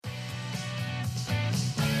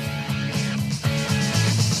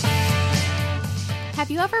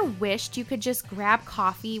you ever wished you could just grab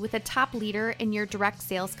coffee with a top leader in your direct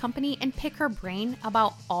sales company and pick her brain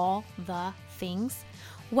about all the things?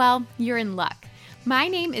 Well, you're in luck. My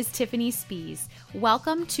name is Tiffany Spees.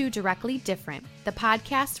 Welcome to Directly Different, the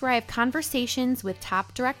podcast where I have conversations with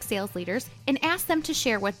top direct sales leaders and ask them to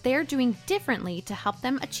share what they're doing differently to help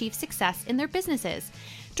them achieve success in their businesses.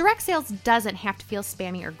 Direct sales doesn't have to feel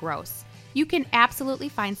spammy or gross. You can absolutely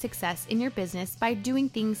find success in your business by doing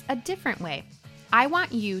things a different way. I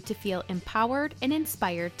want you to feel empowered and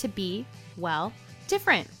inspired to be, well,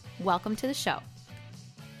 different. Welcome to the show.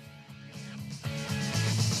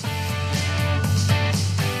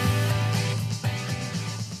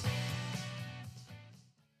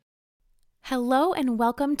 Hello and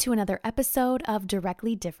welcome to another episode of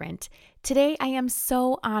Directly Different. Today I am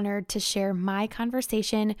so honored to share my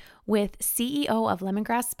conversation with CEO of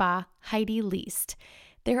Lemongrass Spa, Heidi Leist.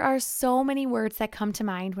 There are so many words that come to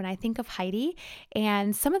mind when I think of Heidi,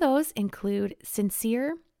 and some of those include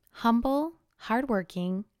sincere, humble,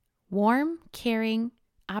 hardworking, warm, caring,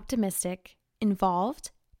 optimistic,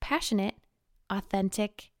 involved, passionate,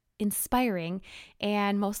 authentic, inspiring,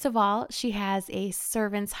 and most of all, she has a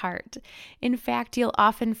servant's heart. In fact, you'll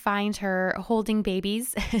often find her holding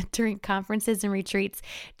babies during conferences and retreats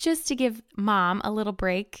just to give mom a little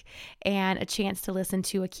break and a chance to listen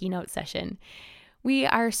to a keynote session. We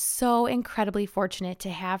are so incredibly fortunate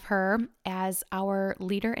to have her as our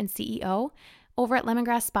leader and CEO over at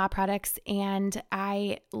Lemongrass Spa Products, and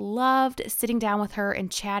I loved sitting down with her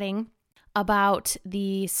and chatting about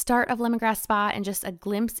the start of Lemongrass Spa and just a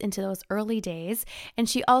glimpse into those early days. And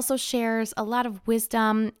she also shares a lot of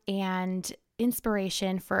wisdom and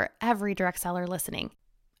inspiration for every direct seller listening.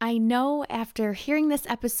 I know after hearing this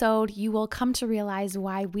episode, you will come to realize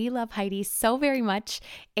why we love Heidi so very much,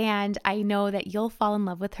 and I know that you'll fall in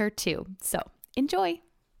love with her too. So enjoy.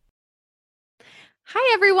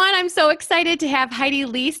 Hi, everyone. I'm so excited to have Heidi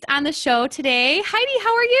Leist on the show today. Heidi,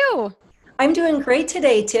 how are you? I'm doing great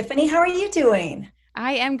today, Tiffany. How are you doing?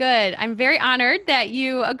 I am good. I'm very honored that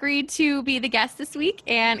you agreed to be the guest this week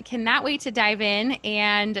and cannot wait to dive in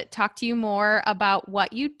and talk to you more about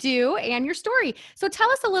what you do and your story. So tell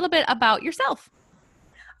us a little bit about yourself.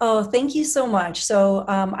 Oh, thank you so much. So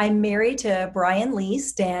I'm married to Brian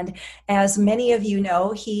Leist, and as many of you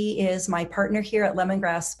know, he is my partner here at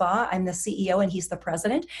Lemongrass Spa. I'm the CEO and he's the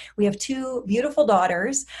president. We have two beautiful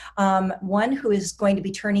daughters, one who is going to be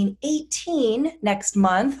turning 18 next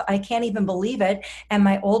month. I can't even believe it. And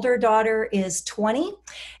my older daughter is 20.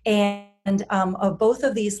 And of both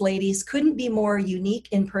of these ladies couldn't be more unique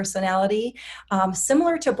in personality,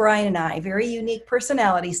 similar to Brian and I, very unique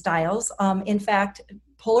personality styles. In fact,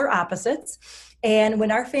 polar opposites. And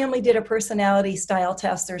when our family did a personality style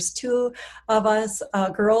test, there's two of us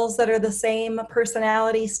girls that are the same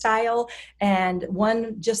personality style and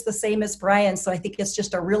one just the same as Brian. So I think it's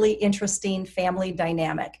just a really interesting family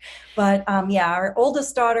dynamic. But our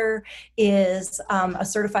oldest daughter is a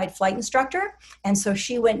certified flight instructor. And so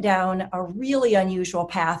she went down a really unusual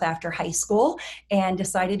path after high school and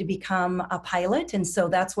decided to become a pilot. And so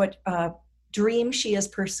that's what dream she is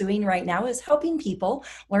pursuing right now, is helping people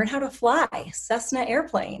learn how to fly Cessna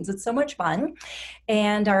airplanes. It's so much fun.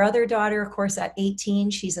 And our other daughter, of course, at 18,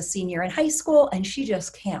 she's a senior in high school, and she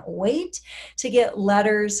just can't wait to get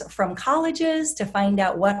letters from colleges to find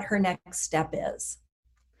out what her next step is.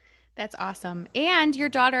 That's awesome. And your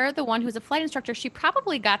daughter, the one who's a flight instructor, she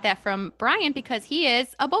probably got that from Brian because he is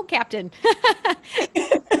a boat captain.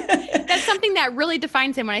 That's something that really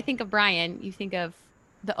defines him. When I think of Brian, you think of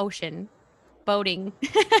the ocean. Boating.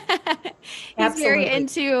 He's very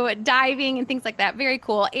into diving and things like that. Very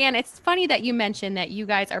cool. And it's funny that you mentioned that you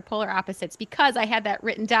guys are polar opposites, because I had that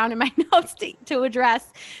written down in my notes to address,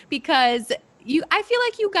 because I feel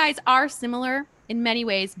like you guys are similar in many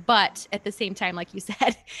ways, but at the same time, like you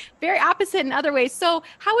said, very opposite in other ways. So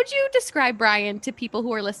how would you describe Brian to people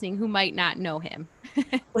who are listening who might not know him?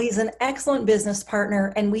 Well, he's an excellent business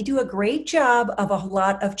partner, and we do a great job of a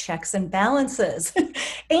lot of checks and balances.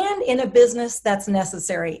 And in a business, that's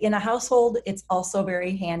necessary. In a household, it's also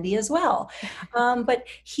very handy as well. But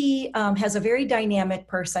he has a very dynamic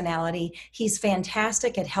personality. He's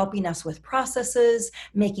fantastic at helping us with processes,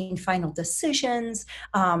 making final decisions,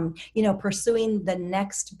 pursuing the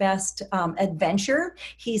next best adventure.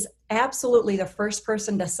 He's absolutely the first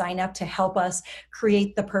person to sign up to help us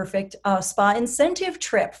create the perfect spa incentive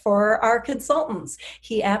trip for our consultants.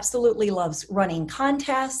 He absolutely loves running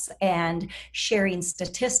contests and sharing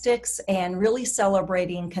statistics and really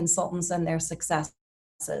celebrating consultants and their success.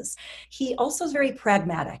 He also is very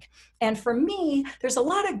pragmatic. And for me, there's a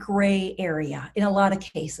lot of gray area in a lot of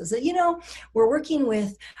cases. We're working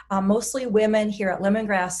with mostly women here at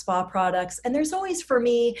Lemongrass Spa Products. And there's always for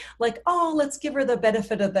me, like, oh, let's give her the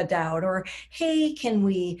benefit of the doubt. Or, hey,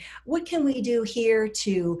 what can we do here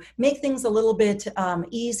to make things a little bit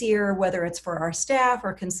easier, whether it's for our staff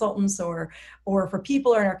or consultants or for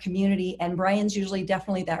people in our community. And Brian's usually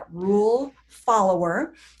definitely that rule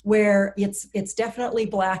follower where it's definitely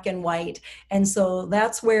black and white. And so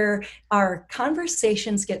that's where our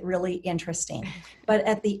conversations get really interesting. But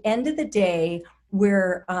at the end of the day,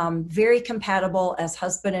 we're very compatible as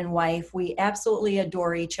husband and wife. We absolutely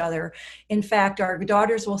adore each other. In fact, our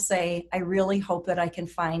daughters will say, I really hope that I can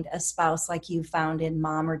find a spouse like you found in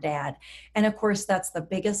mom or dad. And of course, that's the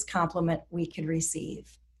biggest compliment we could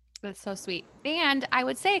receive. That's so sweet. And I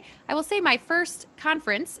will say my first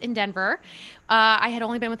conference in Denver, I had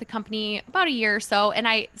only been with the company about a year or so.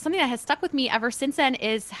 And something that has stuck with me ever since then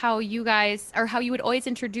is how you would always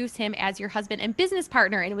introduce him as your husband and business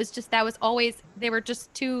partner. And it was just, they were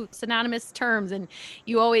just two synonymous terms. And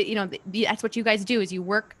you always, that's what you guys do is you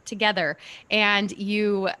work together and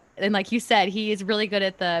like you said, he is really good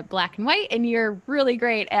at the black and white, and you're really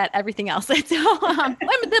great at everything else. So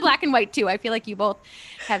the black and white too. I feel like you both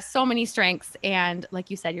have so many strengths, and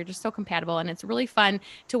like you said, you're just so compatible, and it's really fun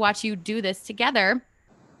to watch you do this together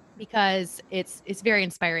because it's very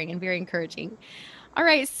inspiring and very encouraging. All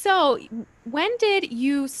right, so when did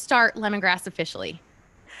you start Lemongrass officially?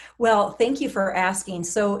 Well, thank you for asking.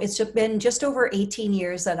 So it's been just over 18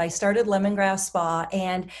 years that I started Lemongrass Spa,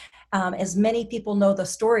 and as many people know the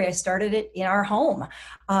story, I started it in our home.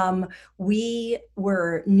 We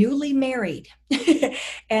were newly married,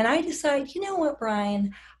 and I decided, you know what,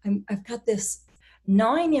 Brian, I've got this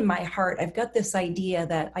gnawing in my heart. I've got this idea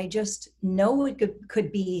that I just know it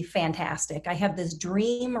could be fantastic. I have this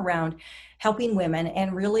dream around helping women,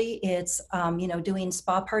 and really it's doing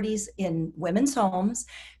spa parties in women's homes,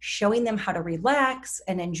 showing them how to relax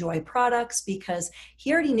and enjoy products, because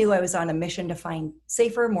he already knew I was on a mission to find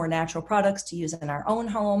safer, more natural products to use in our own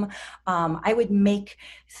home. I would make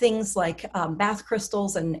things like bath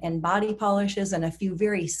crystals and body polishes and a few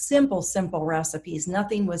very simple recipes.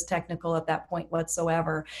 Nothing was technical at that point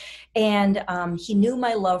whatsoever. And he knew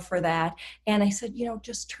my love for that. And I said,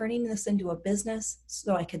 just turning this into a business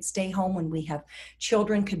so I could stay home when we have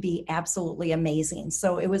children could be absolutely amazing.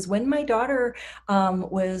 So it was when my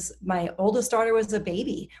oldest daughter was a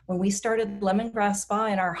baby, when we started Lemongrass Spa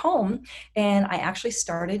in our home, and I actually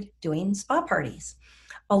started doing spa parties.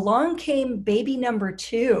 Along came baby number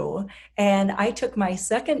 2, and I took my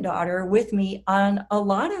second daughter with me on a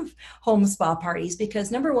lot of home spa parties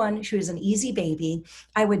because, number one, she was an easy baby.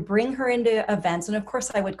 I would bring her into events, and of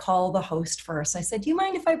course, I would call the host first. I said, do you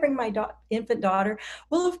mind if I bring my infant daughter?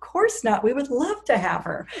 Well, of course not. We would love to have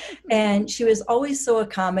her. And she was always so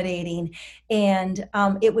accommodating. And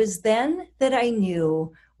it was then that I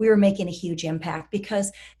knew we were making a huge impact, because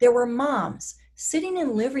there were moms sitting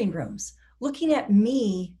in living rooms looking at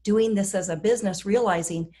me doing this as a business,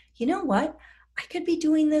 realizing, you know what, I could be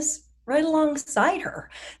doing this right alongside her.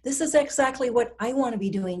 This is exactly what I want to be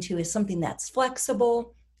doing too, is something that's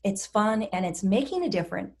flexible, it's fun, and it's making a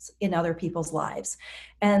difference in other people's lives.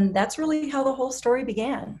 And that's really how the whole story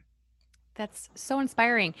began. That's so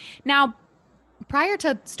inspiring. Now, prior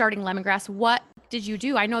to starting Lemongrass, what did you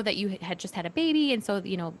do? I know that you had just had a baby, and so,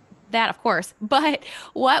 that of course, but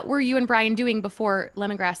what were you and Brian doing before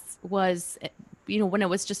Lemongrass was, when it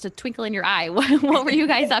was just a twinkle in your eye? What were you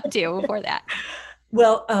guys up to before that?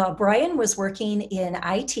 Well, Brian was working in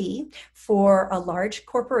IT for a large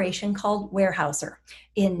corporation called Weyerhaeuser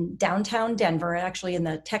in downtown Denver, actually in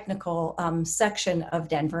the technical section of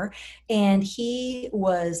Denver. And he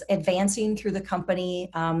was advancing through the company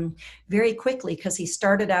very quickly, because he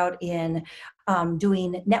started out in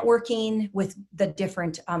doing networking with the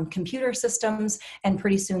different computer systems. And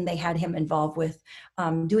pretty soon they had him involved with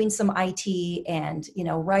doing some IT and,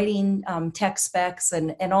 writing tech specs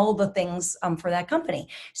and all the things for that company.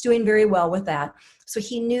 He's doing very well with that. So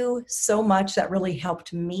he knew so much that really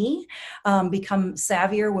helped me become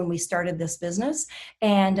savvier when we started this business.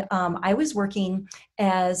 And I was working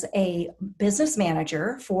as a business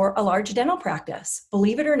manager for a large dental practice.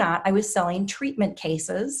 Believe it or not, I was selling treatment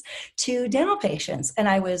cases to dental patients, and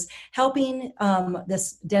I was helping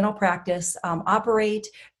this dental practice operate,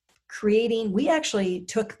 we actually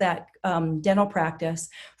took that dental practice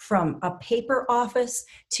from a paper office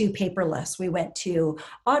to paperless. We went to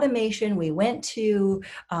automation, we went to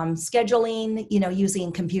scheduling,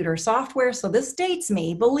 using computer software. So this dates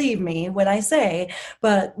me, believe me when I say,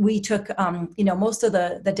 but we took, most of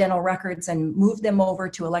the dental records and moved them over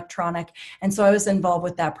to electronic. And so I was involved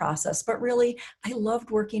with that process. But really, I loved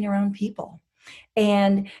working around people.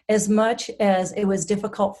 And as much as it was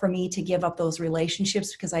difficult for me to give up those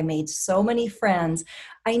relationships because I made so many friends,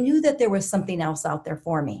 I knew that there was something else out there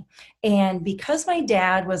for me. And because my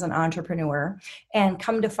dad was an entrepreneur, and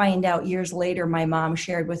come to find out years later, my mom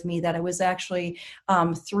shared with me that it was actually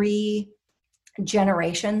three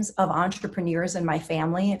generations of entrepreneurs in my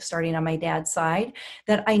family, starting on my dad's side,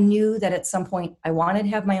 that I knew that at some point I wanted to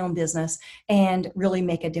have my own business and really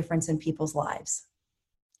make a difference in people's lives.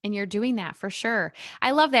 And you're doing that for sure.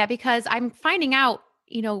 I love that because I'm finding out,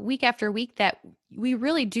 week after week that we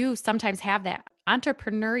really do sometimes have that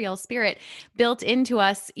entrepreneurial spirit built into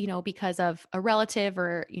us, because of a relative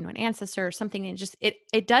or, an ancestor or something. And just,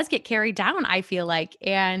 it does get carried down, I feel like.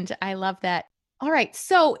 And I love that. All right.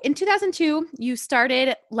 So in 2002, you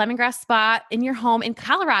started Lemongrass Spa in your home in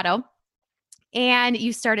Colorado. And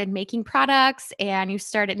you started making products and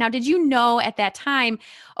now, did you know at that time,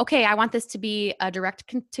 okay, I want this to be a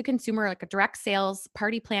direct to consumer, like a direct sales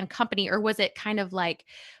party plan company? Or was it kind of like,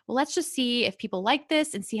 well, let's just see if people like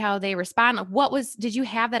this and see how they respond? Did you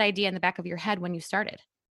have that idea in the back of your head when you started?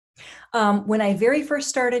 When I very first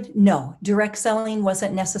started, no, direct selling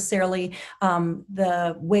wasn't necessarily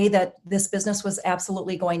the way that this business was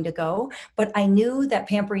absolutely going to go. But I knew that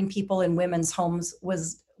pampering people in women's homes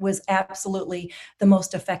was absolutely the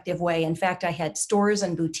most effective way. In fact, I had stores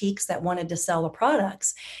and boutiques that wanted to sell the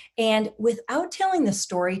products. And without telling the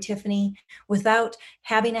story, Tiffany, without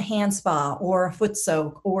having a hand spa or a foot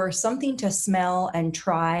soak or something to smell and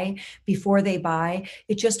try before they buy,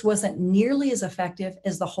 it just wasn't nearly as effective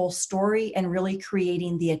as the whole story and really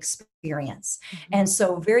creating the experience. Mm-hmm. And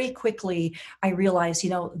so very quickly, I realized,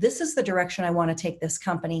 this is the direction I want to take this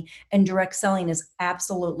company, and direct selling is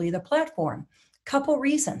absolutely the platform. Couple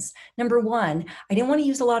reasons. Number one, I didn't want to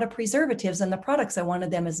use a lot of preservatives in the products. I wanted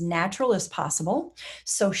them as natural as possible.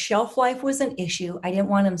 So shelf life was an issue. I didn't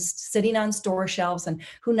want them sitting on store shelves, and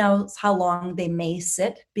who knows how long they may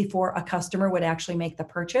sit before a customer would actually make the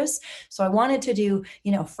purchase. So I wanted to do,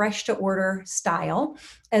 fresh to order style,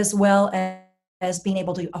 as well as being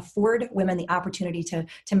able to afford women the opportunity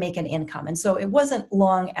to make an income. And so it wasn't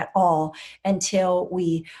long at all until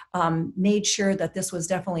we made sure that this was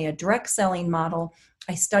definitely a direct selling model.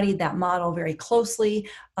 I studied that model very closely,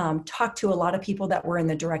 talked to a lot of people that were in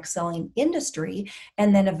the direct selling industry,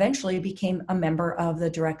 and then eventually became a member of the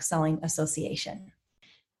Direct Selling Association.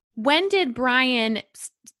 When did Brian,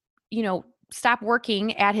 stop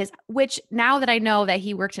working at which now that I know that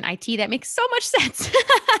he worked in IT, that makes so much sense.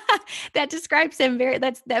 That describes him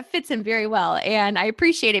that fits him very well. And I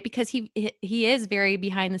appreciate it because he is very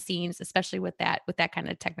behind the scenes, especially with that kind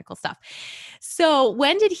of technical stuff. So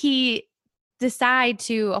when did he decide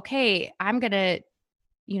to, okay, I'm going to,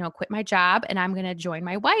 quit my job and I'm going to join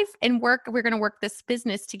my wife and we're going to work this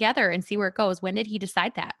business together and see where it goes? When did he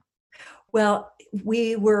decide that? Well,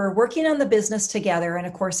 we were working on the business together. And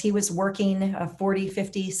of course, he was working a 40,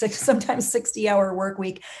 50, sometimes 60-hour work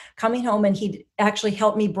week, coming home, and he'd actually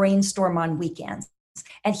help me brainstorm on weekends.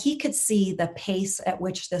 And he could see the pace at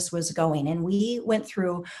which this was going. And we went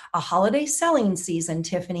through a holiday selling season,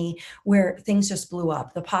 Tiffany, where things just blew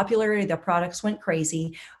up. The popularity of the products went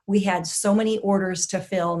crazy. We had so many orders to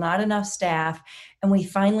fill, not enough staff. And we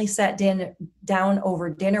finally sat down over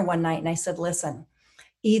dinner one night, and I said, listen,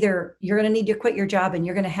 either you're going to need to quit your job and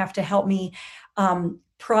you're going to have to help me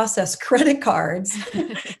process credit cards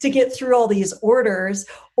to get through all these orders,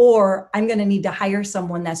 or I'm going to need to hire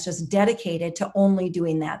someone that's just dedicated to only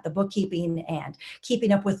doing that, the bookkeeping and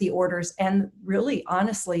keeping up with the orders, and really,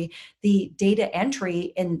 honestly, the data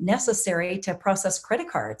entry necessary to process credit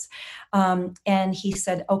cards. And he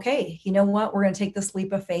said, okay, you know what? We're going to take this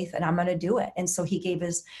leap of faith and I'm going to do it. And so he gave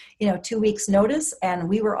his, 2 weeks notice, and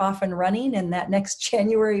we were off and running. And that next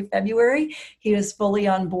January, February, he was fully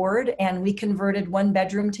on board, and we converted one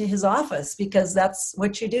bedroom to his office, because that's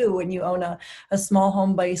what you do when you own a small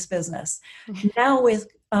home-based business. Now with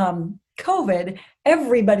COVID,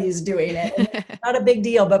 everybody's doing it. It's not a big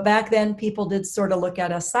deal. But back then, people did sort of look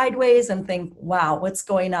at us sideways and think, wow, what's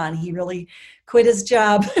going on? He really quit his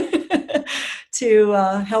job to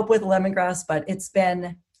help with Lemongrass. But it's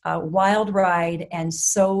been a wild ride. And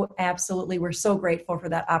so absolutely, we're so grateful for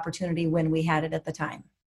that opportunity when we had it at the time.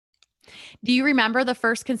 Do you remember the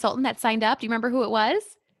first consultant that signed up? Do you remember who it was?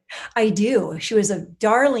 I do. She was a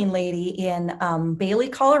darling lady in Bailey,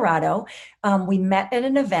 Colorado. We met at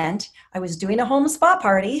an event. I was doing a home spa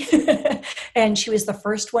party, and she was the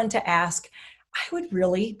first one to ask, I would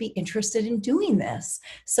really be interested in doing this.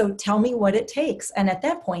 So tell me what it takes. And at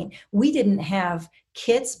that point, we didn't have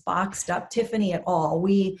kits boxed up, Tiffany, at all.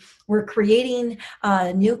 We were creating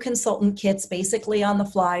new consultant kits basically on the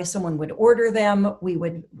fly. Someone would order them. We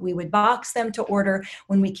would box them to order.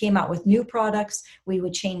 When we came out with new products, we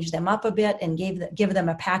would change them up a bit and give them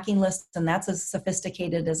a packing list. And that's as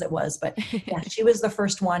sophisticated as it was. But yeah, she was the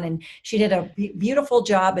first one, and she did a beautiful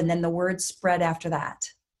job. And then the word spread after that.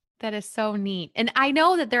 That is so neat. And I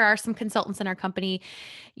know that there are some consultants in our company,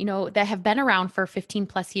 that have been around for 15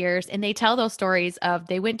 plus years, and they tell those stories of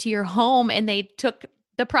they went to your home and they took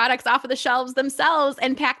the products off of the shelves themselves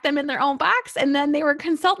and packed them in their own box. And then they were a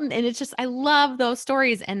consultant. And it's just, I love those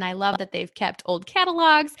stories. And I love that they've kept old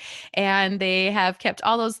catalogs and they have kept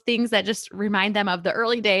all those things that just remind them of the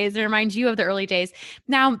early days and remind you of the early days.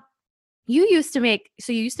 Now, you used to make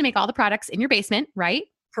all the products in your basement, right?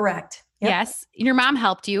 Correct. Yep. Yes. Your mom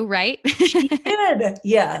helped you, right? She did.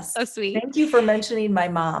 Yes. So sweet. Thank you for mentioning my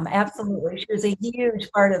mom. Absolutely. She was a huge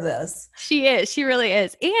part of this. She is. She really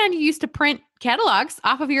is. And you used to print catalogs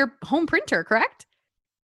off of your home printer, correct?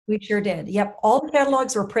 We sure did. Yep. All the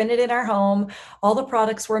catalogs were printed in our home. All the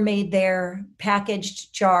products were made there,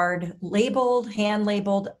 packaged, jarred, labeled, hand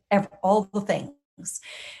labeled, all the things.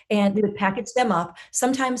 And we would package them up.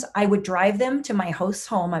 Sometimes I would drive them to my host's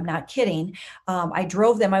home. I'm not kidding. I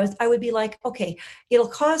drove them. I would be like, okay, it'll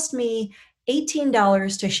cost me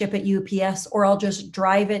 $18 to ship at UPS, or I'll just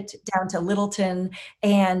drive it down to Littleton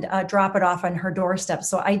and drop it off on her doorstep.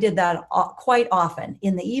 So I did that quite often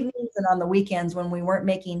in the evenings and on the weekends when we weren't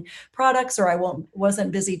making products, or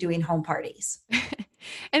wasn't busy doing home parties.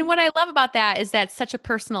 And what I love about that is that's such a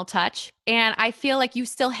personal touch. And I feel like you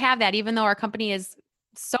still have that, even though our company is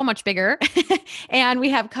so much bigger and we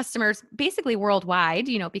have customers basically worldwide,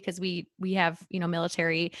 because we have,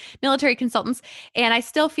 military consultants. And I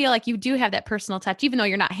still feel like you do have that personal touch, even though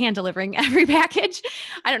you're not hand delivering every package.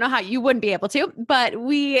 I don't know how you wouldn't be able to, but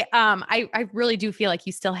I really do feel like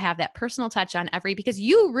you still have that personal touch on because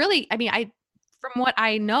you really, from what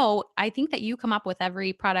I know, I think that you come up with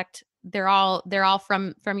every product. They're all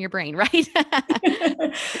from your brain, right?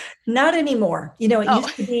 Not anymore. It Oh.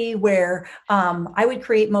 used to be where I would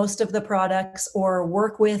create most of the products or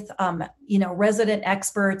work with, resident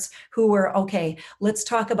experts who were, okay, let's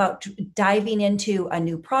talk about diving into a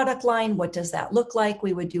new product line. What does that look like?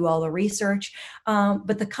 We would do all the research.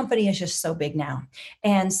 But the company is just so big now.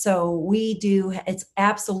 And so it's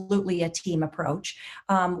absolutely a team approach.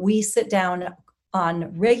 We sit down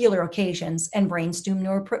on regular occasions and brainstorm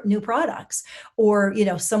new products, or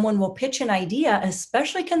someone will pitch an idea,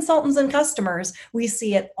 especially consultants and customers. We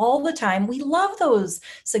see it all the time. We love those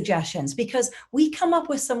suggestions because we come up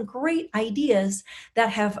with some great ideas that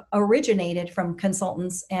have originated from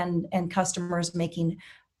consultants and customers making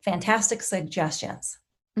fantastic suggestions.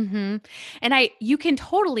 Mm-hmm. And you can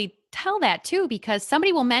totally tell that too, because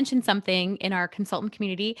somebody will mention something in our consultant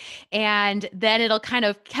community and then it'll kind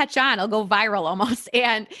of catch on. It'll go viral almost.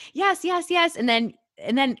 And yes, yes, yes. And then,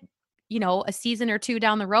 a season or two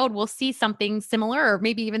down the road, we'll see something similar, or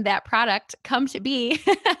maybe even that product come to be.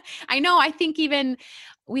 I know, I think even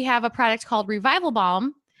we have a product called Revival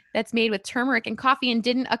Balm that's made with turmeric and coffee, and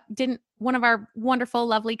didn't one of our wonderful,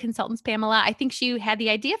 lovely consultants, Pamela, I think she had the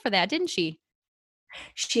idea for that, didn't she?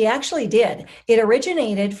 She actually did. It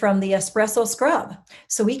originated from the espresso scrub.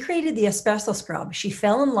 So we created the espresso scrub. She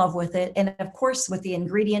fell in love with it. And of course, with the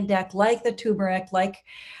ingredient deck, like the turmeric, like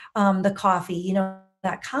the coffee,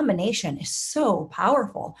 that combination is so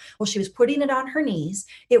powerful. Well, she was putting it on her knees.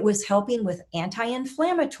 It was helping with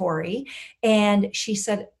anti-inflammatory. And she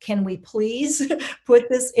said, can we please put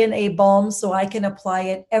this in a balm so I can apply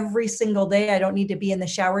it every single day? I don't need to be in the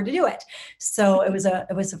shower to do it. So it was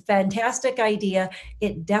a fantastic idea.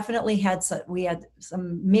 It definitely we had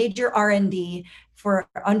some major R&D for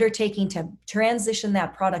undertaking to transition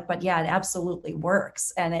that product. But yeah, it absolutely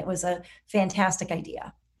works. And it was a fantastic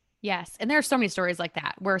idea. Yes. And there are so many stories like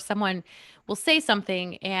that where someone will say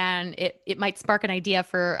something and it might spark an idea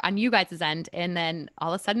on you guys' end. And then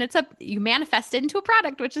all of a sudden you manifest it into a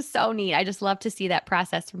product, which is so neat. I just love to see that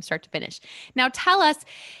process from start to finish. Now tell us,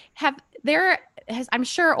 I'm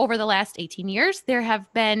sure over the last 18 years, there have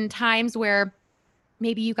been times where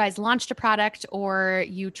maybe you guys launched a product or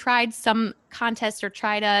you tried some contest or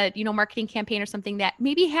tried a, marketing campaign or something that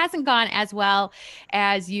maybe hasn't gone as well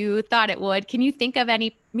as you thought it would. Can you think of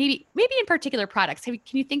any, maybe in particular products, can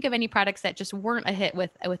you think of any products that just weren't a hit with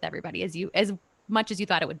everybody as much as you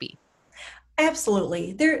thought it would be?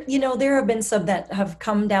 Absolutely. There have been some that have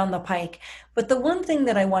come down the pike. But the one thing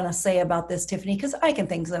that I want to say about this, Tiffany, because I can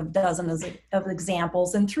think of dozens of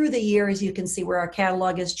examples, and through the years, you can see where our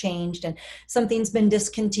catalog has changed and something's been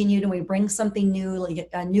discontinued and we bring something new, like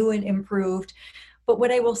new and improved. But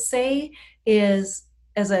what I will say is,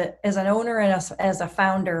 as an owner and as a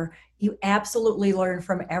founder, you absolutely learn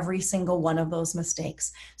from every single one of those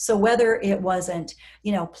mistakes. So whether it wasn't,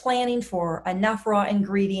 planning for enough raw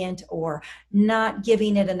ingredient or not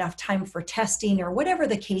giving it enough time for testing or whatever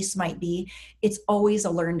the case might be, it's always a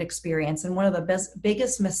learned experience. And one of the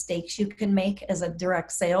biggest mistakes you can make as a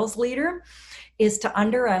direct sales leader is to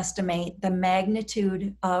underestimate the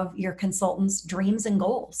magnitude of your consultant's dreams and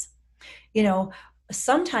goals. You know,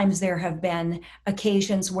 Sometimes there have been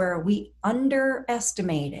occasions where we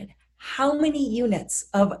underestimated how many units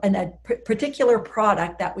of a particular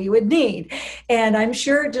product that we would need. And I'm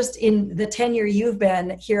sure just in the tenure you've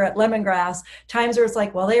been here at Lemongrass, times where it's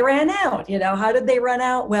like, well, they ran out. How did they run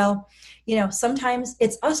out? Well, sometimes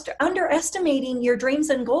it's us underestimating your dreams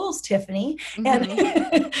and goals, Tiffany. And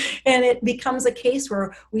and it becomes a case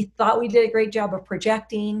where we thought we did a great job of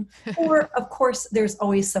projecting, or of course, there's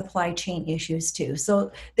always supply chain issues too.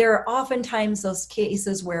 So there are oftentimes those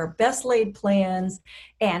cases where best laid plans,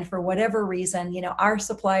 and for whatever reason, our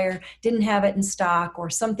supplier didn't have it in stock or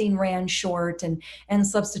something ran short and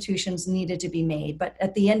substitutions needed to be made. But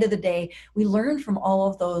at the end of the day, we learned from all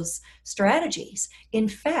of those strategies. In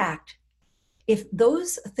fact, if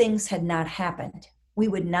those things had not happened, we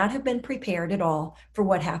would not have been prepared at all for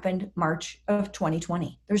what happened March of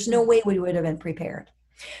 2020. There's no way we would have been prepared.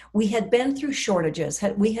 We had been through shortages.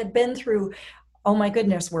 We had been through, oh my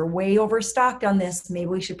goodness, we're way overstocked on this. Maybe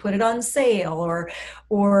we should put it on sale, or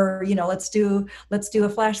let's do a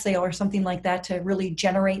flash sale or something like that to really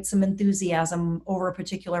generate some enthusiasm over a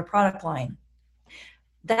particular product line.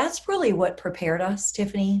 That's really what prepared us,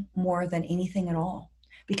 Tiffany, more than anything at all,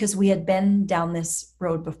 because we had been down this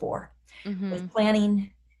road before with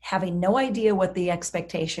planning, having no idea what the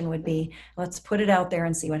expectation would be. Let's put it out there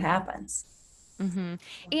and see what happens. And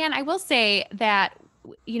I will say that,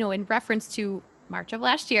 in reference to March of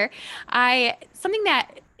last year, something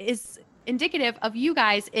that is indicative of you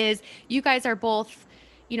guys is you guys are both,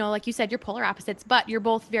 like you said, you're polar opposites, but you're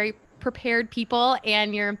both very prepared people,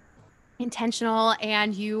 and you're intentional,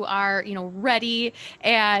 and you are, ready,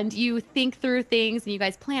 and you think through things, and you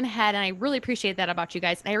guys plan ahead. And I really appreciate that about you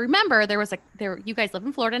guys. And I remember you guys live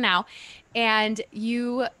in Florida now, and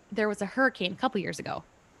there was a hurricane a couple years ago,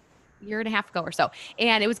 year and a half ago or so,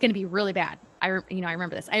 and it was going to be really bad. I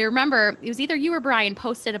remember this. I remember it was either you or Brian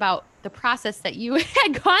posted about the process that you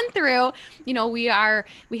had gone through.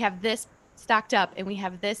 We have this stocked up, and we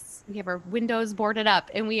have our windows boarded up,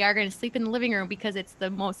 and we are going to sleep in the living room because it's the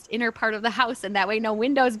most inner part of the house, and that way no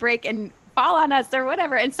windows break and fall on us or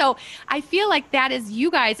whatever. And so I feel like that is you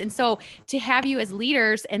guys. And so to have you as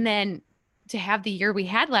leaders, and then to have the year we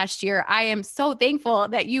had last year, I am so thankful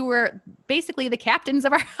that you were basically the captains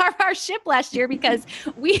of our ship last year, because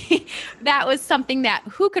that was something that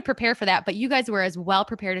who could prepare for that, but you guys were as well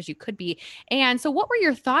prepared as you could be. And so what were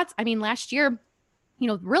your thoughts? I mean, last year,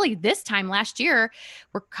 really this time last year,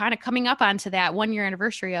 we're kind of coming up onto that 1-year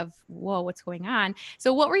anniversary of, whoa, what's going on?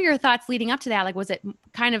 So what were your thoughts leading up to that? Like, was it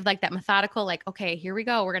kind of like that methodical, like, okay, here we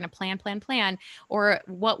go, we're going to plan, or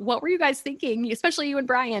what were you guys thinking, especially you and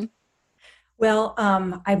Brian? Well,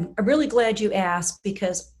 I'm really glad you asked,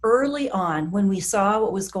 because early on, when we saw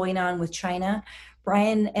what was going on with China,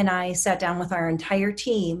 Brian and I sat down with our entire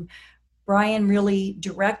team. Brian really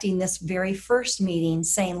directing this very first meeting,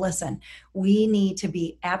 saying, listen, we need to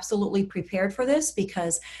be absolutely prepared for this,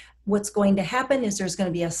 because what's going to happen is there's going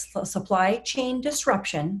to be a supply chain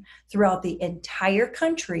disruption throughout the entire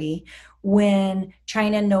country when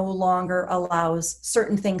China no longer allows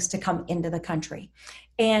certain things to come into the country.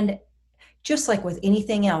 And just like with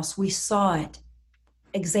anything else, we saw it,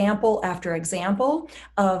 example after example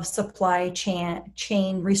of supply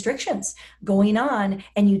chain restrictions going on,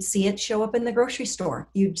 and you'd see it show up in the grocery store.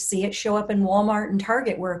 You'd see it show up in Walmart and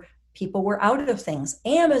Target, where people were out of things.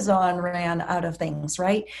 Amazon ran out of things,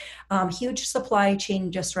 right? Huge supply chain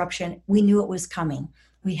disruption. We knew it was coming.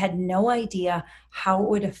 We had no idea how it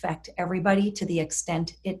would affect everybody to the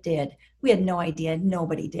extent it did. We had no idea.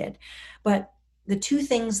 Nobody did. But the two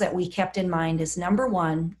things that we kept in mind is, number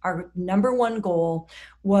one, our number one goal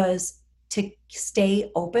was to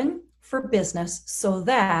stay open for business so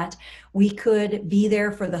that we could be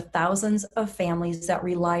there for the thousands of families that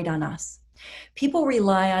relied on us. People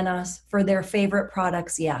rely on us for their favorite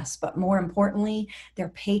products, yes, but more importantly, their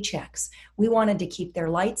paychecks. We wanted to keep their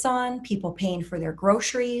lights on, people paying for their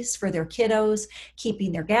groceries, for their kiddos,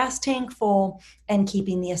 keeping their gas tank full, and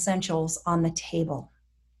keeping the essentials on the table.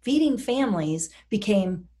 Feeding families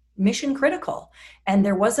became mission critical, and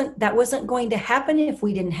that wasn't going to happen if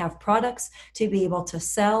we didn't have products to be able to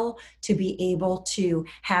sell, to be able to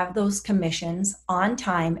have those commissions on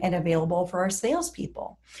time and available for our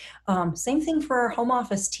salespeople. Same thing for our home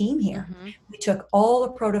office team here. Mm-hmm. We took all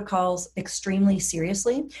the protocols extremely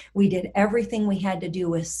seriously. We did everything we had to do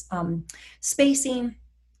with spacing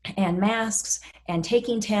and masks and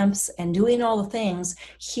taking temps and doing all the things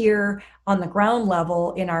here on the ground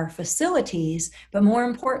level in our facilities. But more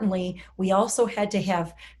importantly, we also had to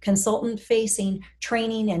have consultant facing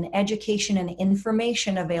training and education and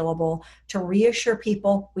information available to reassure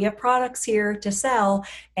people we have products here to sell,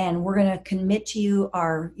 and we're going to commit to you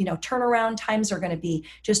our turnaround times are going to be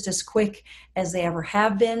just as quick as they ever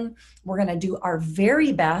have been. We're going to do our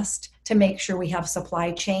very best to make sure we have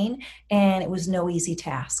supply chain, and it was no easy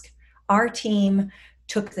task. Our team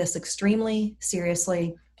took this extremely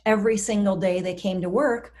seriously. Every single day they came to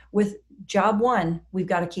work with job one, we've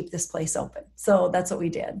got to keep this place open. So that's what we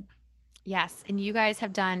did. Yes. And you guys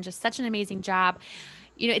have done just such an amazing job.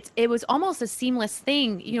 It was almost a seamless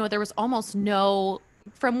thing. There was almost no,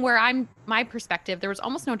 from my perspective, there was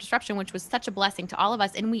almost no disruption, which was such a blessing to all of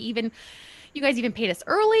us. And you guys even paid us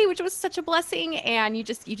early, which was such a blessing. And you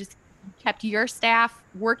just kept your staff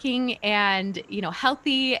working and,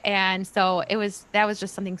 healthy. And so that was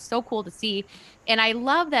just something so cool to see. And I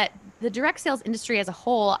love that the direct sales industry as a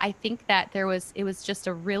whole, I think that it was just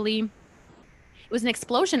it was an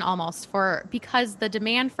explosion almost because the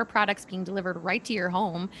demand for products being delivered right to your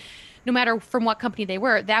home, no matter from what company they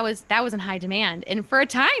were, that was in high demand. And for a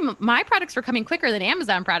time, my products were coming quicker than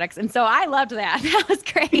Amazon products. And so I loved that. That was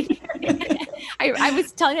great. I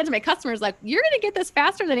was telling that to my customers, like, you're going to get this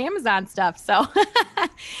faster than Amazon stuff. So,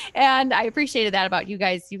 and I appreciated that about you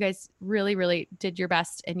guys. You guys really, really did your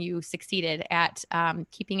best, and you succeeded at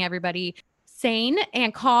keeping everybody sane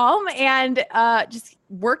and calm and just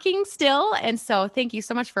working still. And so thank you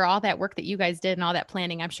so much for all that work that you guys did and all that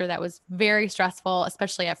planning. I'm sure that was very stressful,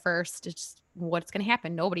 especially at first. It's just what's going to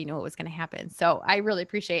happen. Nobody knew what was going to happen. So I really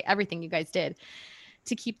appreciate everything you guys did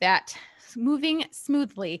to keep that moving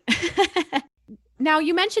smoothly. Now,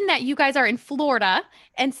 you mentioned that you guys are in Florida.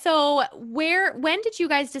 And so when did you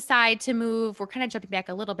guys decide to move? We're kind of jumping back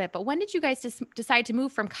a little bit, but when did you guys decide to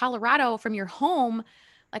move from Colorado, from your home?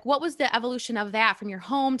 Like, what was the evolution of that from your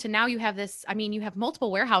home to now you have this, you have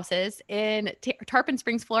multiple warehouses in Tarpon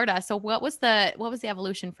Springs, Florida. So what was the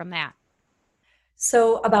evolution from that?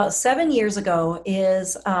 So about 7 years ago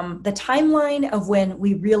is the timeline of when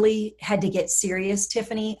we really had to get serious,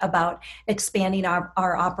 Tiffany, about expanding our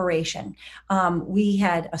operation. We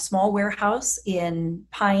had a small warehouse in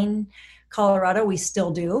Pine, Colorado. We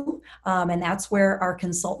still do. And that's where our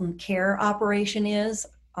consultant care operation is.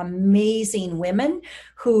 Amazing women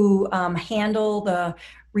who handle the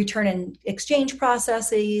return and exchange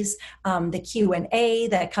processes, the Q&A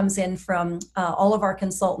that comes in from all of our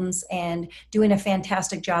consultants, and doing a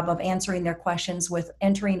fantastic job of answering their questions with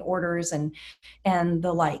entering orders and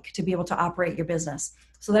the like to be able to operate your business.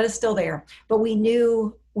 So that is still there. But we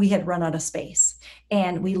knew we had run out of space,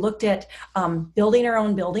 and we looked at building our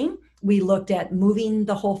own building. We looked at moving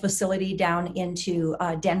the whole facility down into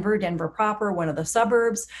Denver proper, one of the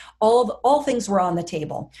suburbs. All things were on the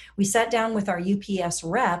table. We sat down with our UPS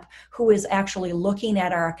rep, who is actually looking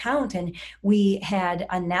at our account, and we had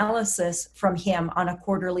analysis from him on a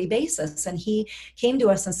quarterly basis. And he came to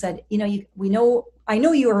us and said, I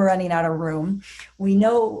know you were running out of room. We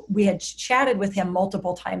know, we had chatted with him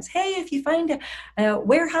multiple times. Hey, if you find a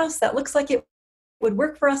warehouse that looks like it would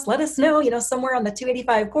work for us, let us know, somewhere on the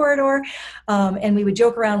 285 corridor. And we would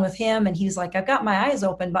joke around with him, and he's like, I've got my eyes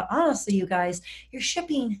open, but honestly, you guys, you're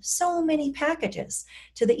shipping so many packages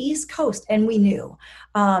to the East Coast. And we knew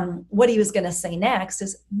what he was going to say next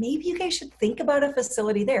is, maybe you guys should think about a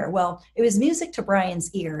facility there. Well, it was music to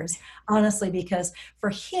Brian's ears, honestly, because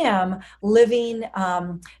for him, living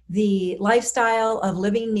the lifestyle of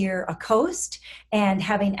living near a coast and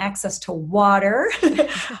having access to water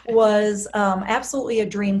was absolutely a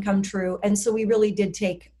dream come true. And so we really did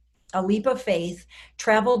take a leap of faith,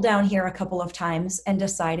 traveled down here a couple of times, and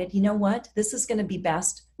decided, you know what, this is going to be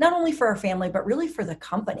best, not only for our family, but really for the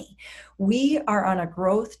company. We are on a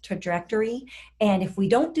growth trajectory, and if we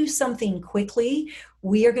don't do something quickly,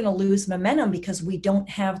 we are going to lose momentum because we don't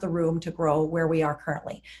have the room to grow where we are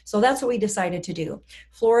currently. So that's what we decided to do.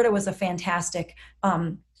 Florida was a fantastic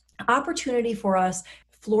opportunity for us.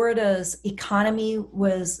 Florida's economy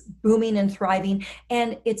was booming and thriving,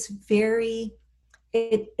 and it's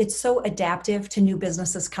so adaptive to new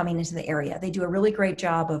businesses coming into the area. They do a really great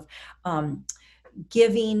job of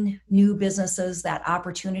giving new businesses that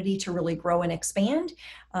opportunity to really grow and expand,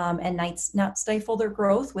 and not stifle their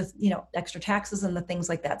growth with extra taxes and the things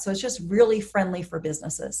like that. So it's just really friendly for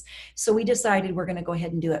businesses. So we decided we're going to go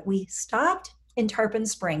ahead and do it. We stopped in Tarpon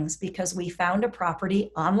Springs because we found a property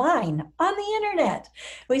online on the internet.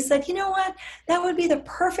 We said, you know what, that would be the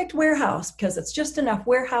perfect warehouse because it's just enough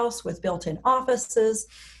warehouse with built-in offices.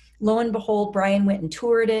 Lo and behold, Brian went and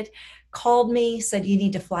toured it, called me, said, you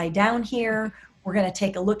need to fly down here. We're going to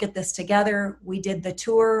take a look at this together. We did the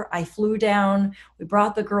tour. I flew down. We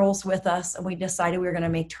brought the girls with us, and we decided we were going to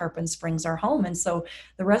make Tarpon Springs our home. And so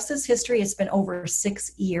the rest is history. It's been over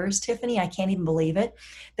 6 years, Tiffany. I can't even believe it,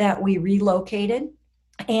 that we relocated.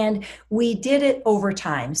 And we did it over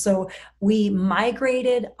time. So we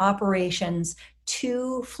migrated operations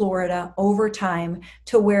to Florida over time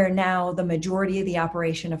to where now the majority of the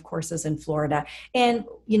operation, of course, is in Florida. And,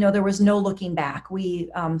 there was no looking back. We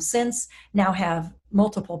since now have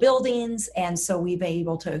multiple buildings. And so we've been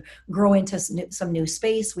able to grow into some new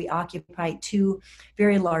space. We occupy 2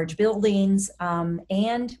 very large buildings,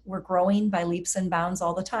 and we're growing by leaps and bounds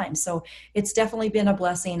all the time. So it's definitely been a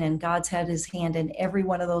blessing, and God's had his hand in every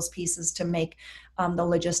one of those pieces to make the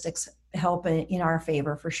logistics help in our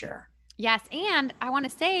favor for sure. Yes. And I want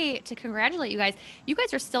to say to congratulate you guys. You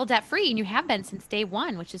guys are still debt free, and you have been since day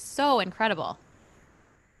one, which is so incredible.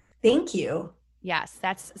 Thank you. Yes.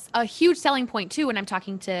 That's a huge selling point too. When I'm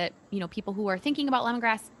talking to, people who are thinking about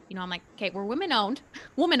lemongrass, I'm like, okay, we're woman owned,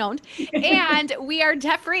 and we are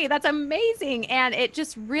debt free. That's amazing. And it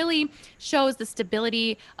just really shows the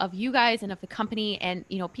stability of you guys and of the company. And,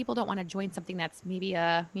 people don't want to join something that's maybe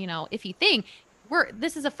a, iffy thing.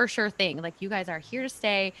 This is a for sure thing. Like, you guys are here to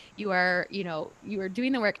stay. You are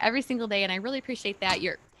doing the work every single day. And I really appreciate that.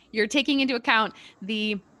 You're taking into account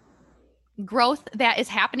the growth that is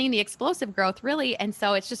happening, the explosive growth, really. And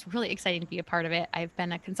so it's just really exciting to be a part of it. I've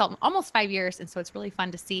been a consultant almost 5 years. And so it's really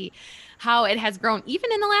fun to see how it has grown.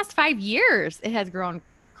 Even in the last 5 years, it has grown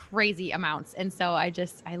crazy amounts. And so I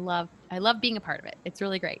love being a part of it. It's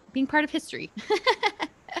really great being part of history.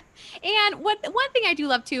 And one thing I do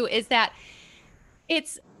love too is that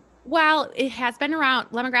while it has been around,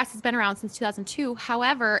 lemongrass has been around since 2002.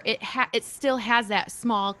 However, it still has that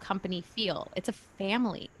small company feel. It's a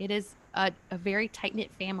family. It is a very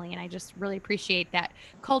tight-knit family. And I just really appreciate that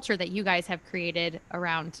culture that you guys have created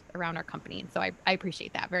around our company. And so I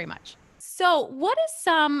appreciate that very much. So what is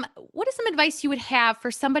some advice you would have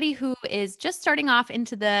for somebody who is just starting off in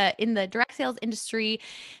the direct sales industry?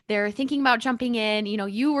 They're thinking about jumping in.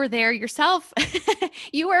 You were there yourself.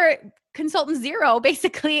 You were consultant zero,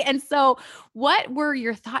 basically. And so what were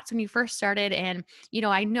your thoughts when you first started? And,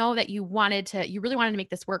 I know that you really wanted to make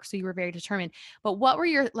this work. So you were very determined, but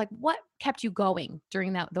what kept you going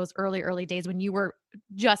during those early days when you were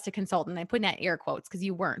just a consultant? I put in that air quotes because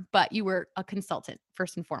you weren't, but you were a consultant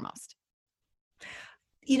first and foremost.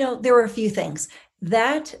 There were a few things.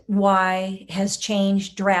 That why has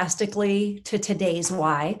changed drastically to today's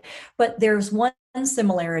why, but there's one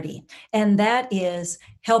similarity, and that is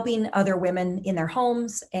helping other women in their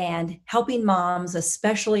homes and helping moms,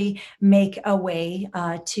 especially, make a way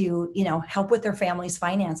to, help with their family's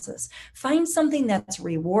finances. Find something that's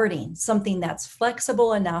rewarding, something that's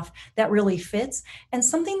flexible enough that really fits, and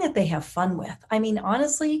something that they have fun with. I mean,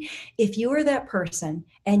 honestly, if you are that person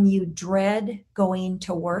and you dread going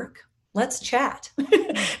to work, let's chat.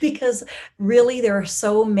 Because really, there are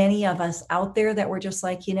so many of us out there that we're just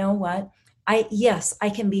like, you know what?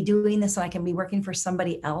 I can be doing this and I can be working for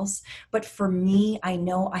somebody else. But for me, I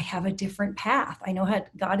know I have a different path. I know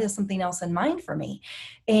God has something else in mind for me.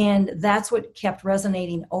 And that's what kept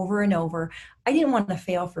resonating over and over. I didn't want to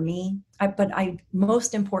fail for me, but I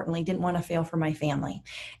most importantly didn't want to fail for my family.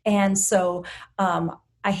 And so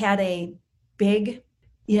I had a big,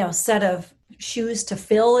 set of shoes to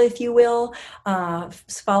fill, if you will,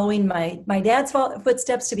 following my dad's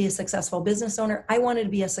footsteps to be a successful business owner. I wanted to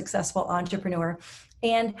be a successful entrepreneur.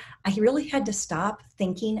 And I really had to stop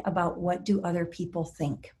thinking about what do other people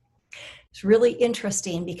think. It's really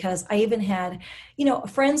interesting because I even had,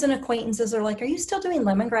 friends and acquaintances are like, are you still doing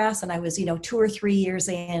lemongrass? And I was, 2 or 3 years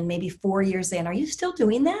in, maybe 4 years in. Are you still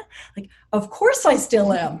doing that? Like, of course I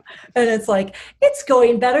still am. And it's like, it's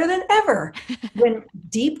going better than ever. When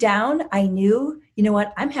deep down, I knew,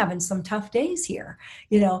 I'm having some tough days here.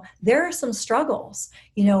 There are some struggles.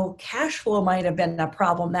 Cash flow might have been a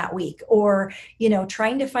problem that week, or,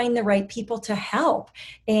 trying to find the right people to help.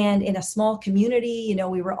 And in a small community,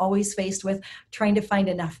 we were always faced faced with trying to find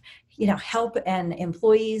enough help and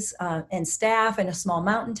employees and staff in a small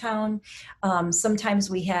mountain town. Sometimes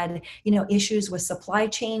we had, issues with supply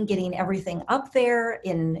chain, getting everything up there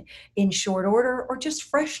in short order, or just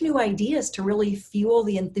fresh new ideas to really fuel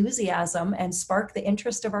the enthusiasm and spark the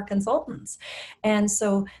interest of our consultants. And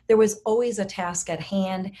so there was always a task at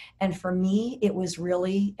hand. And for me, it was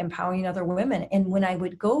really empowering other women. And when I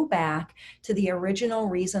would go back to the original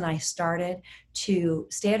reason I started, to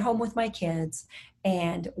stay at home with my kids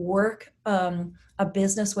and work a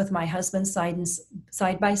business with my husband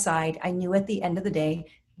side by side, I knew at the end of the day,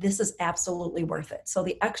 this is absolutely worth it. So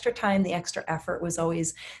the extra time, the extra effort was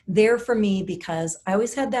always there for me because I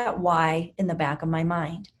always had that why in the back of my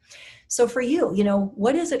mind. So for you,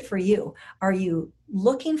 what is it for you? Are you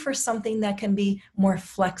looking for something that can be more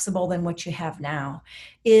flexible than what you have now?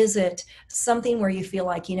 Is it something where you feel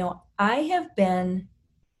like, I have been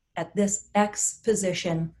at this X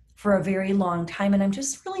position for a very long time, and I'm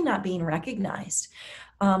just really not being recognized.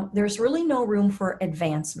 There's really no room for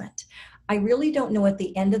advancement. I really don't know at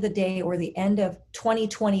the end of the day or the end of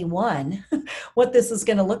 2021 what this is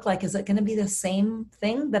going to look like. Is it going to be the same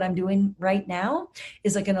thing that I'm doing right now?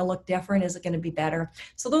 Is it going to look different? Is it going to be better?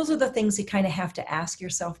 So those are the things you kind of have to ask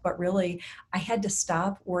yourself. But really, I had to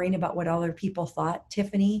stop worrying about what other people thought,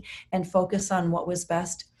 Tiffany, and focus on what was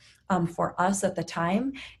best for us at the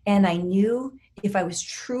time. And I knew if I was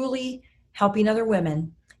truly helping other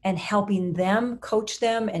women and helping them, coach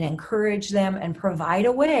them and encourage them and provide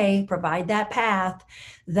that path,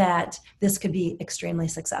 that this could be extremely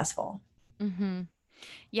successful. Mm-hmm.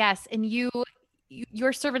 Yes. And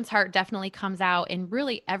your servant's heart definitely comes out in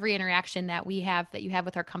really every interaction that you have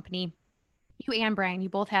with our company. You and Brian, you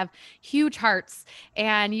both have huge hearts,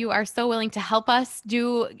 and you are so willing to help us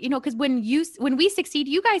do, because when we succeed,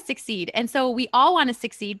 you guys succeed. And so we all want to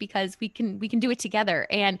succeed because we can do it together.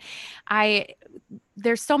 And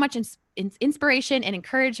there's so much inspiration and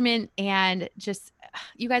encouragement, and just,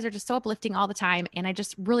 you guys are just so uplifting all the time. And I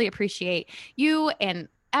just really appreciate you and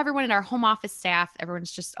everyone in our home office staff. Everyone's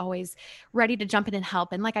just always ready to jump in and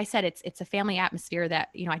help. And like I said, it's a family atmosphere that,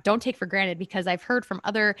 I don't take for granted, because I've heard from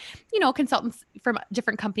other, consultants from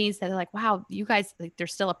different companies that are like, wow, you guys, like,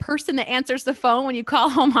 there's still a person that answers the phone when you call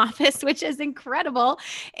home office, which is incredible.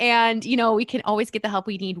 And, we can always get the help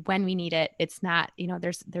we need when we need it. It's not,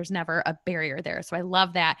 there's never a barrier there. So I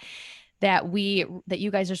love that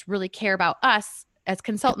you guys just really care about us as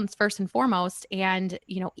consultants first and foremost. And,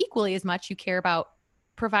 equally as much, you care about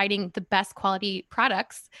providing the best quality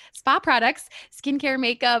products, spa products, skincare,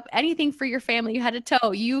 makeup, anything for your family head to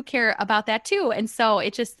toe. You care about that too. And so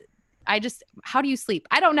how do you sleep?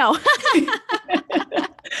 I don't know.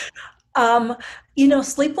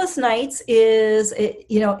 Sleepless nights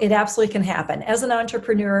it absolutely can happen. As an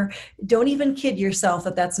entrepreneur, don't even kid yourself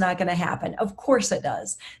that that's not going to happen. Of course it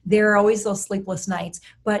does. There are always those sleepless nights,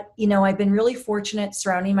 but I've been really fortunate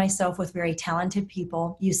surrounding myself with very talented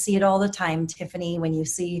people. You see it all the time, Tiffany, when you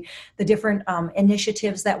see the different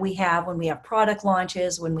initiatives that we have, when we have product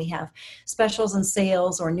launches, when we have specials and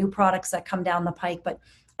sales or new products that come down the pike. But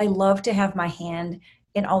I love to have my hand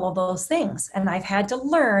in all of those things. And I've had to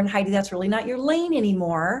learn, Heidi, that's really not your lane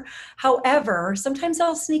anymore. However, sometimes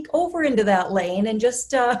I'll sneak over into that lane and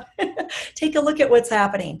just take a look at what's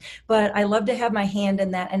happening. But I love to have my hand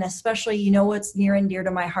in that. And especially, what's near and dear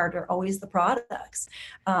to my heart are always the products.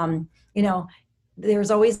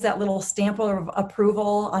 There's always that little stamp of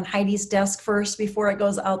approval on Heidi's desk first before it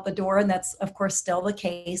goes out the door. And that's, of course, still the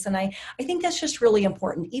case. And I think that's just really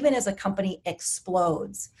important, even as a company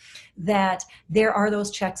explodes, that there are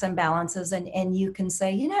those checks and balances. And you can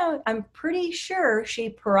say, I'm pretty sure she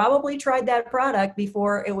probably tried that product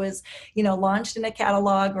before it was, launched in a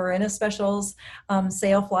catalog or in a specials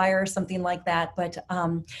sale flyer or something like that. But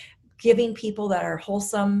giving people that are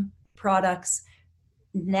wholesome products,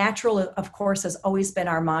 natural, of course, has always been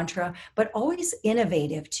our mantra, but always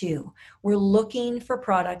innovative too. We're looking for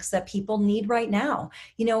products that people need right now.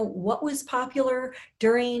 What was popular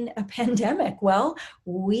during a pandemic? Well,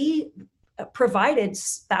 we provided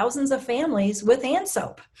thousands of families with hand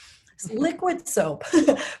soap, liquid soap,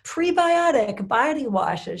 prebiotic body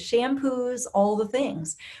washes, shampoos, all the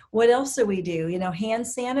things. What else do we do? Hand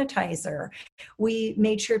sanitizer. We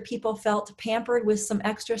made sure people felt pampered with some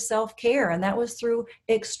extra self-care, and that was through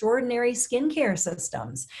extraordinary skincare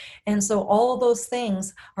systems. And so all of those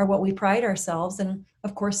things are what we pride ourselves in.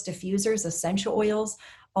 Of course, diffusers, essential oils,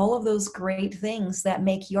 all of those great things that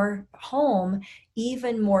make your home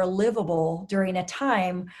even more livable during a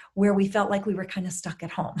time where we felt like we were kind of stuck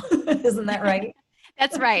at home. Isn't that right?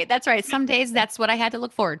 That's right. That's right. Some days that's what I had to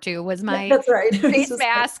look forward to was my That's right. It's face just like,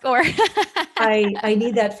 mask or I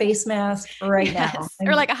need that face mask right now. yes,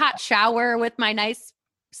 or like a hot shower with my nice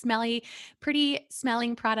smelly, pretty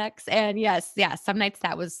smelling products. And yes, yeah, some nights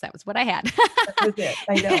that was what I had. That was it.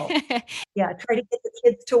 I know. Yeah, try to get the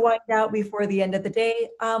kids to wind out before the end of the day.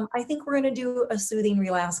 I think we're going to do a soothing,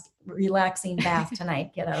 relaxing bath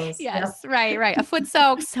tonight, kiddos. Yep. Yes, right, right. A foot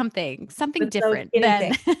soak, something But so different than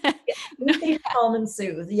anything, yeah, no, anything yeah. to calm and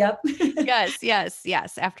soothe. Yep. Yes, yes,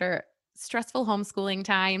 yes. After stressful homeschooling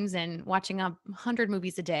times and watching 100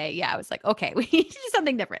 movies a day, yeah, I was like, okay, we need to do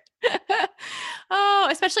something different. Oh,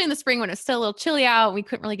 especially in the spring when it was still a little chilly out, we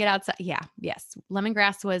couldn't really get outside. Yeah, yes,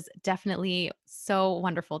 lemongrass was definitely so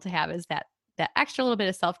wonderful to have as that extra little bit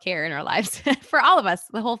of self care in our lives for all of us,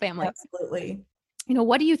 the whole family. Absolutely.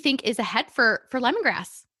 What do you think is ahead for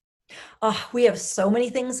lemongrass? Oh, we have so many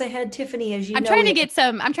things ahead, Tiffany, as you I'm know. trying We to have get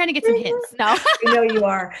some. I'm trying to get some hints. No, I know you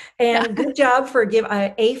are. yeah. And good job for give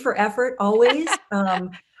A for effort always. I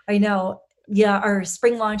know. Yeah, our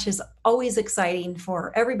spring launch is always exciting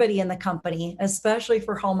for everybody in the company, especially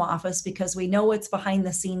for home office, because we know what's behind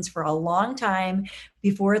the scenes for a long time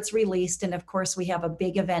before it's released. And of course, we have a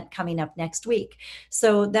big event coming up next week.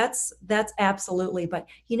 So that's absolutely. But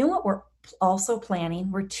you know what we're also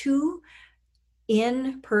planning? We're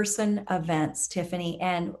in-person events, Tiffany,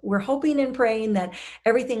 and we're hoping and praying that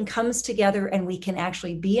everything comes together and we can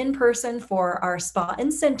actually be in person for our spa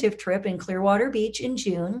incentive trip in Clearwater Beach in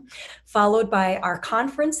June, followed by our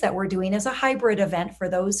conference that we're doing as a hybrid event for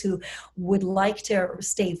those who would like to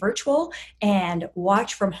stay virtual and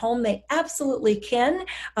watch from home. They absolutely can,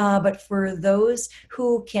 but for those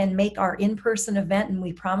who can make our in-person event, and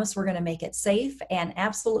we promise we're going to make it safe and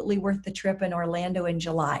absolutely worth the trip in Orlando in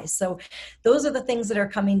July. So those are the things that are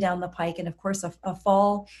coming down the pike. And of course, a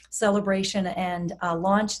fall celebration and a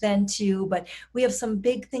launch then too. But we have some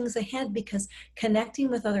big things ahead because connecting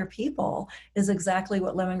with other people is exactly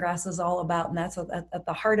what lemongrass is all about. And that's at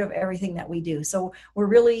the heart of everything that we do. So we're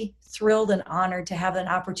really thrilled and honored to have an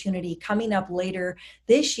opportunity coming up later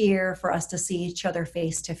this year for us to see each other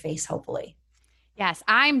face to face, hopefully. Yes,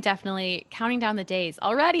 I'm definitely counting down the days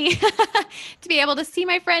already to be able to see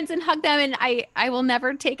my friends and hug them. And I will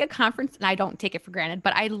never take a conference, and I don't take it for granted,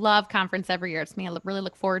 but I love conference every year. It's something I really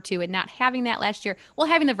look forward to. And not having that last year, well,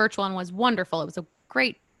 having the virtual one was wonderful. It was a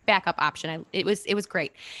great backup option. It was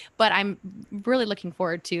great, but I'm really looking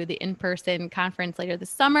forward to the in-person conference later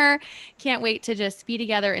this summer. Can't wait to just be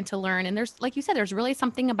together and to learn. And there's, like you said, there's really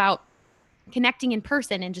something about connecting in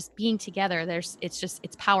person and just being together.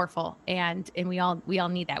 It's powerful, and we all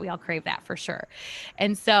need that. We all crave that for sure.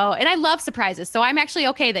 And I love surprises, so I'm actually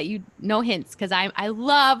okay that you know hints, because I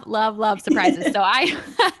love surprises. So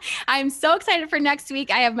I'm so excited for next week.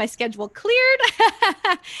 I have my schedule cleared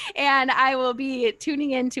and I will be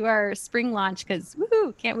tuning into our spring launch, because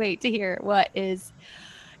woohoo, can't wait to hear what is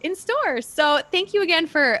in store. So thank you again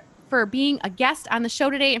for being a guest on the show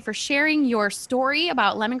today and for sharing your story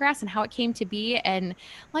about lemongrass and how it came to be. And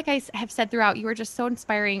like I have said throughout, you were just so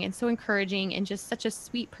inspiring and so encouraging and just such a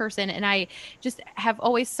sweet person. And I just have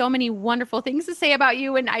always so many wonderful things to say about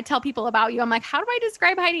you. And I tell people about you, I'm like, how do I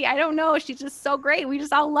describe Heidi? I don't know. She's just so great. We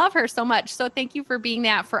just all love her so much. So thank you for being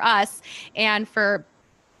that for us, and for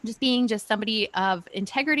just being just somebody of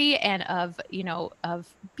integrity and of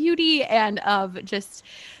beauty and of just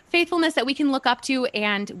faithfulness that we can look up to.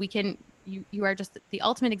 And you are just the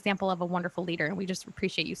ultimate example of a wonderful leader. And we just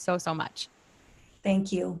appreciate you so, so much.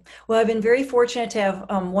 Thank you. Well, I've been very fortunate to have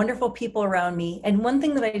wonderful people around me. And one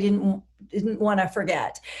thing that I didn't want to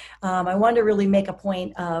forget, I wanted to really make a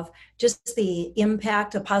point of just the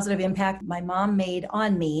impact, a positive impact my mom made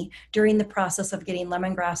on me during the process of getting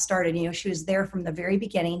lemongrass started. You know, she was there from the very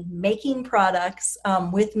beginning, making products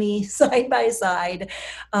with me side by side,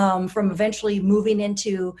 from eventually moving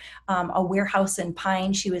into a warehouse in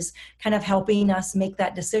Pine. She was kind of helping us make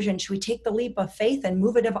that decision. Should we take the leap of faith and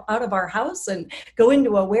move it out of our house and go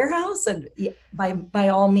into a warehouse? And by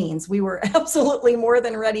all means, we were absolutely more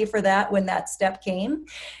than ready for that when that step came.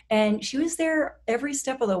 And she was there every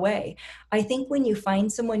step of the way. I think when you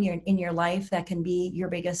find someone in your life that can be your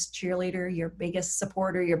biggest cheerleader, your biggest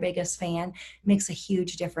supporter, your biggest fan, it makes a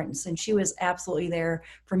huge difference. And she was absolutely there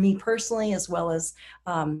for me personally, as well as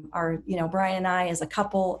our, Brian and I as a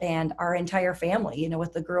couple, and our entire family,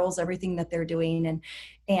 with the girls, everything that they're doing.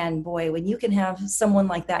 And boy, when you can have someone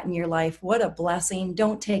like that in your life, what a blessing.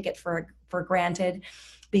 Don't take it for granted,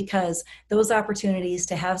 because those opportunities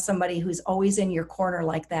to have somebody who's always in your corner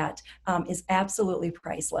like that is absolutely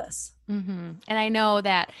priceless. Mm-hmm. And I know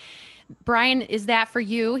that Brian is that for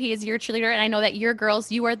you. He is your cheerleader. And I know that your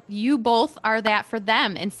girls, you both are that for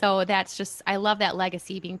them. And so that's just, I love that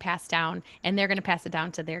legacy being passed down, and they're going to pass it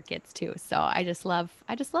down to their kids too. So I just love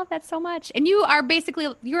that so much. And you are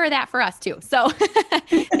that for us too. So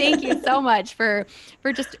thank you so much for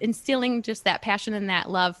just instilling just that passion and that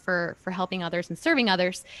love for helping others and serving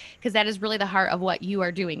others. Because that is really the heart of what you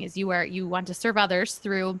are doing, is you want to serve others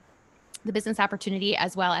through the business opportunity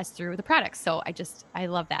as well as through the products. So I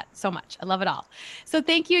love that so much. I love it all. So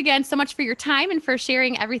thank you again so much for your time and for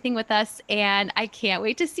sharing everything with us. And I can't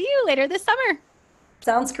wait to see you later this summer.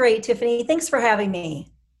 Sounds great, Tiffany. Thanks for having me.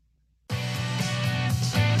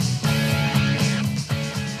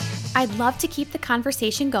 I'd love to keep the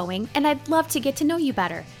conversation going, and I'd love to get to know you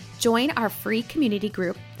better. Join our free community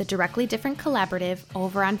group, the Directly Different Collaborative,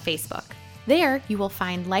 over on Facebook. There, you will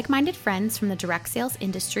find like-minded friends from the direct sales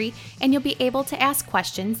industry, and you'll be able to ask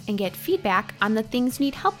questions and get feedback on the things you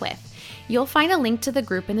need help with. You'll find a link to the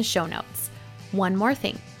group in the show notes. One more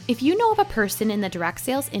thing. If you know of a person in the direct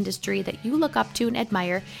sales industry that you look up to and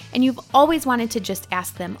admire, and you've always wanted to just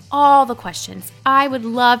ask them all the questions, I would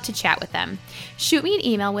love to chat with them. Shoot me an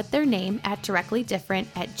email with their name at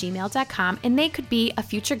directlydifferent@gmail.com, and they could be a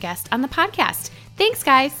future guest on the podcast. Thanks,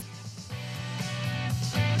 guys.